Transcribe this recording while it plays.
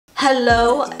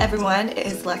Hello everyone, it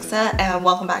is Lexa and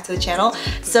welcome back to the channel.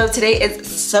 So today is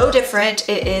so different.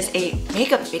 It is a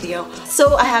makeup video.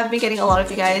 So I have been getting a lot of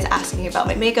you guys asking about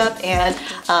my makeup and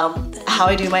how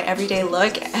I do my everyday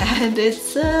look, and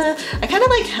it's I kind of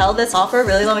like held this off for a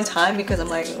really long time because I'm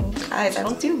like, guys, I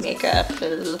don't do makeup,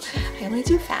 I only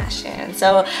do fashion.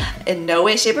 So in no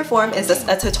way, shape or form is this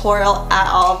a tutorial at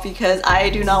all, because I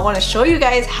do not want to show you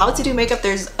guys how to do makeup.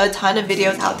 There's a ton of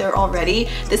videos out there already.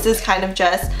 This is kind of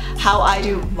just how I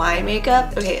do my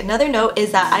makeup. Okay, another note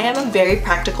is that I am a very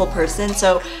practical person,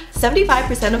 so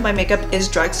 75% of my makeup is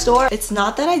drugstore. It's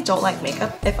not that I don't like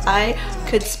makeup. If I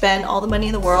could spend all the money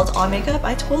in the world on makeup,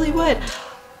 I totally would.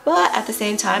 But at the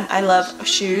same time, I love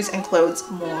shoes and clothes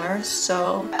more.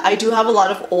 So I do have a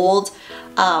lot of old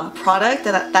product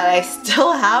that I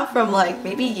still have from like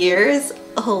maybe years,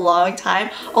 a long time,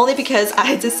 only because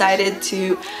I decided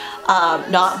to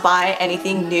not buy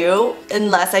anything new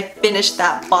unless I finished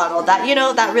that bottle. That, you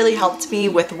know, that really helped me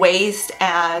with waste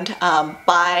and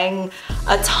buying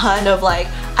a ton of like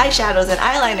eyeshadows and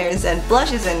eyeliners and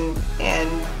blushes and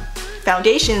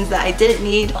foundations that I didn't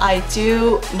need. I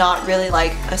do not really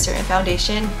like a certain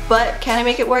foundation, but can I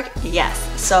make it work? Yes.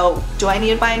 So do I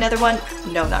need to buy another one?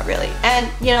 No, not really. And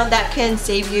you know, that can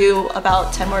save you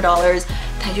about $10 more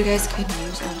that you guys could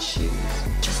use on shoes.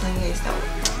 Just letting you guys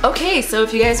know. Okay, so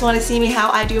if you guys want to see me how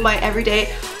I do my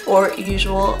everyday or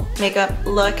usual makeup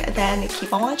look, then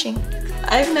keep on watching.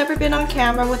 I've never been on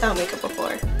camera without makeup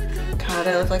before. God,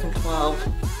 I look like I'm 12.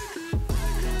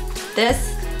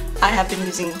 This I have been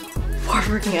using for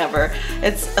forever.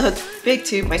 It's a big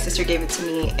tube. My sister gave it to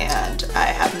me and I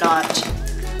have not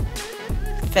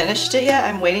finished it yet.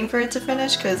 I'm waiting for it to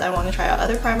finish because I want to try out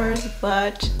other primers,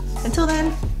 but until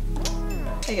then,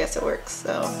 I guess it works.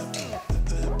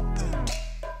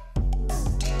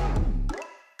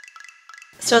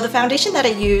 So the foundation that I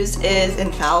use is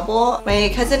Infallible.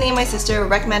 My cousin and my sister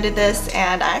recommended this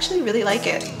and I actually really like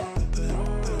it.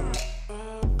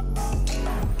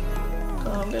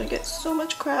 I'm gonna get so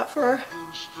much crap for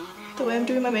the way I'm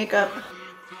doing my makeup.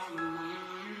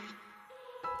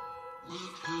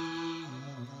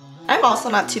 I'm also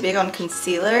not too big on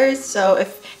concealers, so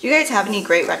if you guys have any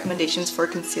great recommendations for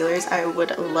concealers, I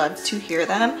would love to hear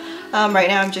them. Right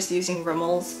now I'm just using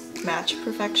Rimmel's Match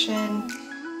Perfection.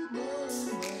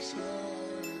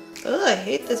 Ugh, I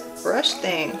hate this brush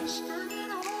thing.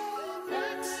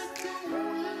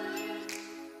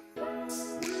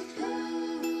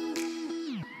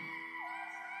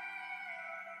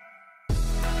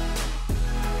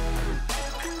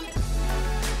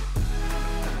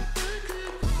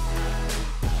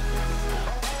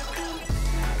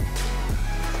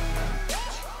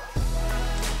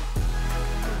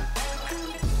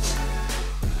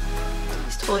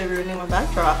 He's totally ruining my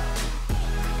backdrop.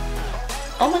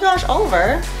 Oh my gosh,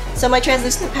 Oliver! So my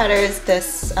translucent powder is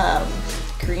this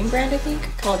green brand, I think,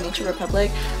 called Nature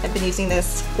Republic. I've been using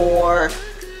this for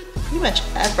pretty much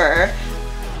ever.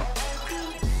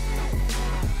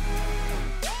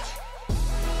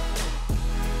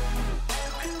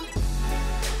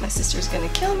 My sister's gonna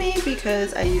kill me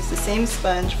because I use the same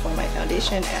sponge for my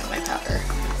foundation and my powder.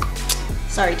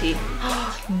 Sorry, T.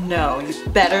 No, you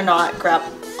better not grab.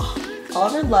 Oh,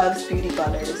 Oliver loves beauty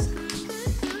blenders.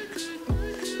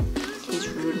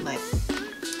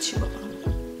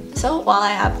 So while I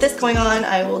have this going on,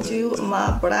 I will do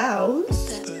my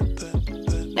brows.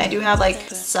 And I do have like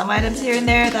some items here and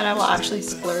there that I will actually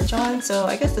splurge on. So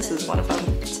I guess this is one of them.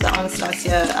 It's the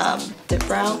Anastasia Dip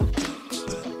Brow.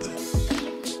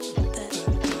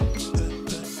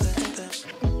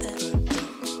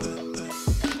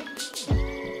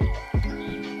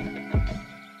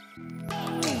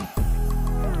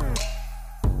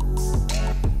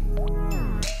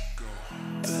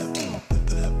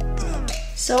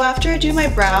 So after I do my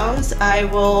brows, I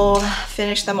will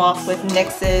finish them off with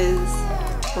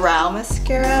NYX's Brow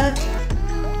Mascara.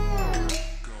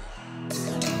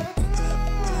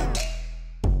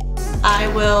 I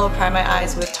will prime my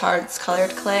eyes with Tarte's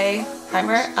Colored Clay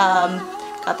Primer.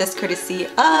 Got this courtesy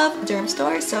of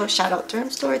Dermstore, so shout out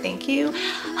Dermstore, thank you.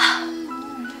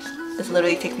 This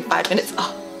literally takes me 5 minutes.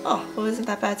 Oh, it wasn't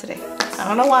that bad today. I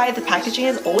don't know why, the packaging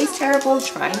is always terrible,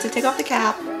 trying to take off the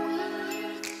cap.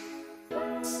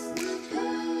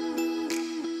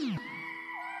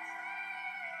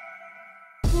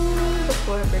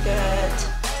 Before I forget,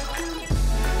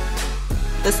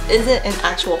 this isn't an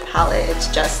actual palette, it's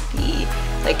just the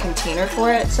like container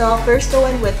for it. So I'll first go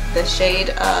in with the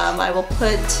shade. I will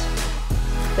put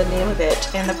the name of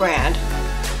it and the brand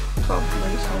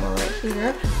probably somewhere right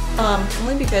here,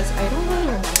 only because I don't really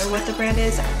remember what the brand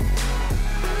is.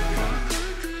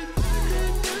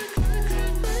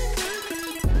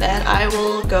 Then I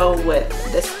will go with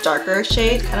this darker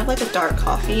shade, kind of like a dark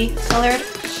coffee colored.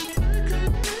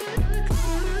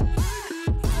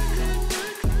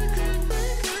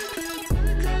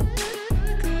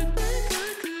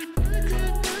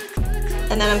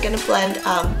 And then I'm gonna blend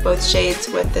both shades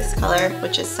with this color,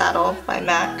 which is Saddle by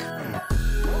MAC.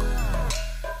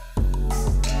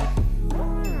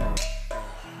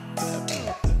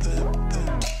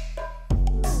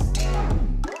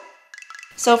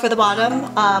 So for the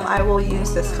bottom, I will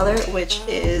use this color, which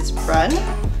is Brune,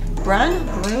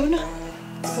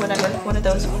 whatever, one of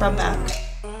those from MAC.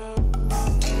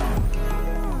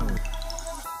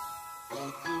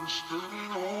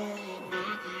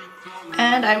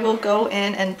 And I will go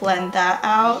in and blend that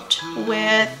out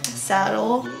with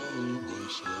Saddle.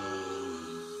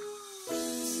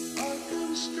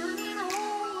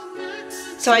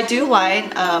 So I do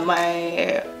line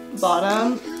my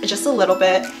bottom just a little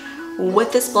bit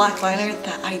with this black liner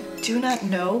that I do not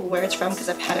know where it's from because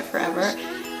I've had it forever.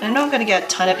 And I know I'm gonna get a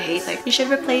ton of hate, like you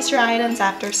should replace your items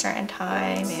after a certain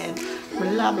time and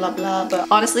blah blah blah, but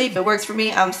honestly if it works for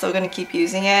me I'm still gonna keep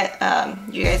using it.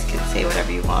 You guys can say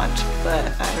whatever you want, but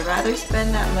I'd rather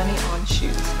spend that money on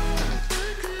shoes.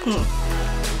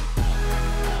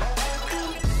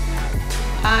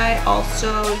 I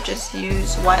also just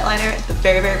use white liner at the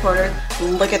very corner.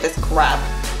 Look at this crap.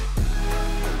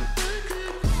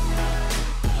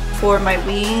 For my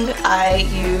wing, I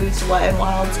use Wet n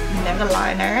Wild's Never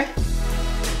Liner.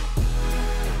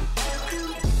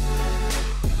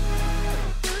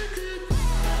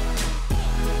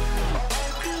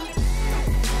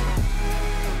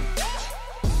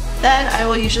 Then I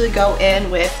will usually go in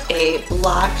with a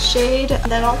black shade,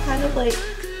 and then I'll kind of like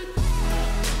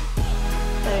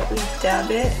lightly dab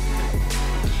it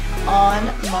on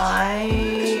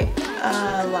my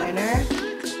liner.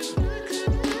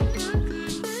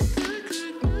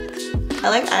 I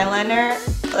like eyeliner,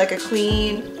 like a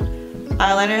clean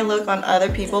eyeliner look on other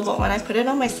people, but when I put it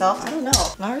on myself, I don't know,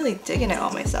 I'm not really digging it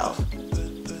on myself.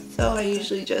 So I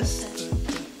usually just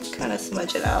kind of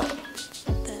smudge it out.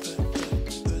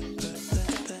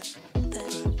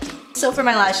 So for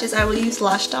my lashes, I will use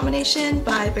Lash Domination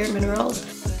by Bare Minerals.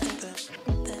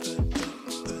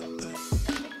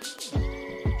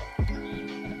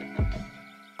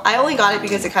 I only got it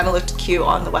because it kind of looked cute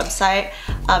on the website.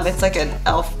 It's like an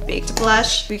e.l.f. baked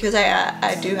blush. Because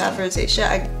I do have rosacea,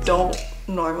 I don't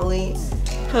normally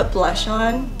put blush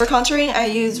on. For contouring, I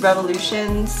use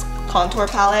Revolution's contour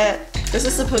palette. This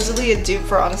is supposedly a dupe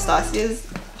for Anastasia's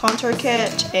contour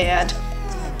kit, and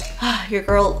your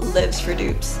girl lives for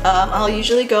dupes. I'll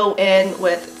usually go in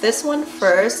with this one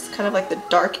first, kind of like the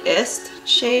darkest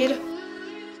shade.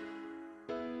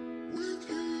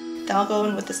 Then I'll go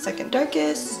in with the second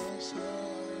darkest.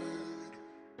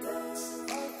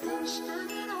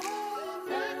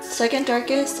 Second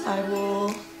darkest I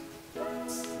will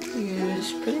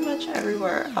use pretty much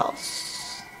everywhere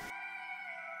else.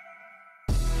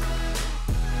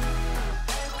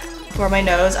 For my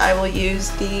nose, I will use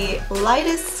the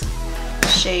lightest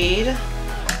shade. Let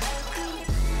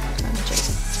me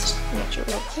just measure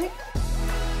real quick.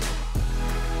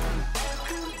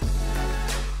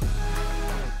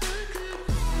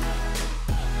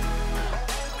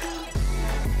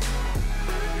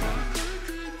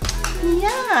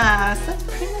 Yeah, so that's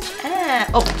pretty much it.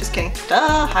 Oh, just kidding.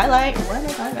 Duh, highlight. What am I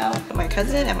talking about? My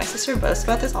cousin and my sister boast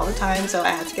about this all the time, so I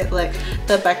had to get like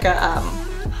the Becca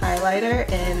highlighter,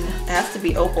 and it has to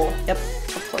be opal. Yep,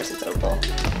 of course it's opal.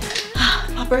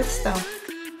 My birthstone.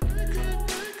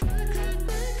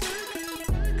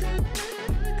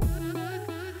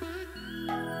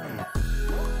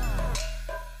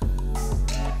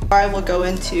 I will go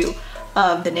into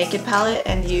the Naked palette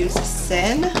and use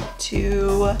Sin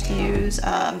to use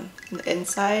the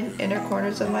inside inner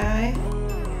corners of my eye.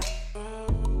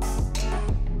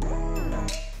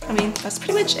 I mean, that's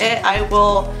pretty much it. I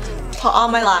will put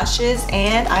on my lashes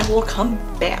and I will come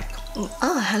back.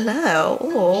 Oh, hello.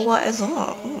 Oh, what is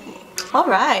up?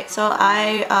 Alright, so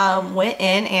I went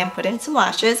in and put in some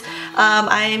lashes.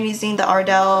 I am using the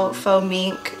Ardell Faux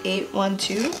Mink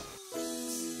 812.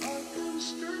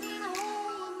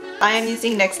 I am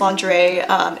using NYX Lingerie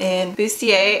in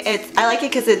Bustier. I like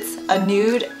it because it's a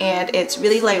nude and it's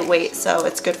really lightweight, so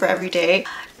it's good for every day.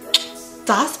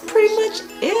 That's pretty much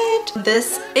it.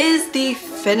 This is the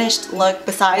finished look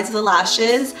besides the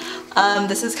lashes.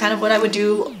 This is kind of what I would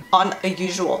do on a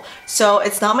usual. So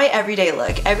it's not my everyday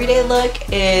look. Everyday look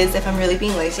is if I'm really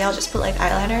being lazy, I'll just put like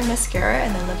eyeliner and mascara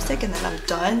and then lipstick and then I'm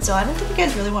done. So I don't think you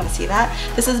guys really want to see that.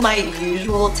 This is my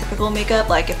usual typical makeup,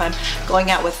 like if I'm going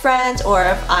out with friends or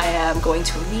if I am going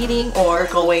to a meeting or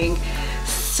going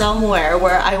somewhere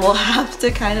where I will have to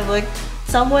kind of look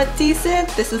somewhat decent.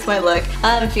 This is my look.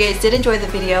 If you guys did enjoy the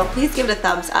video, please give it a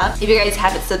thumbs up. If you guys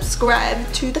haven't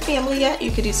subscribed to the family yet, you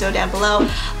could do so down below.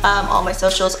 All my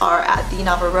socials are at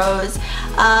thenavarose.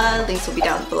 Links will be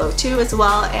down below too as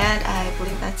well, and I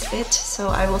believe that's it. So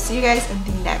I will see you guys in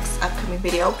the next upcoming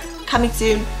video, coming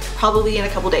soon, probably in a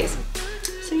couple days.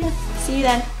 So yeah, see you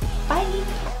then.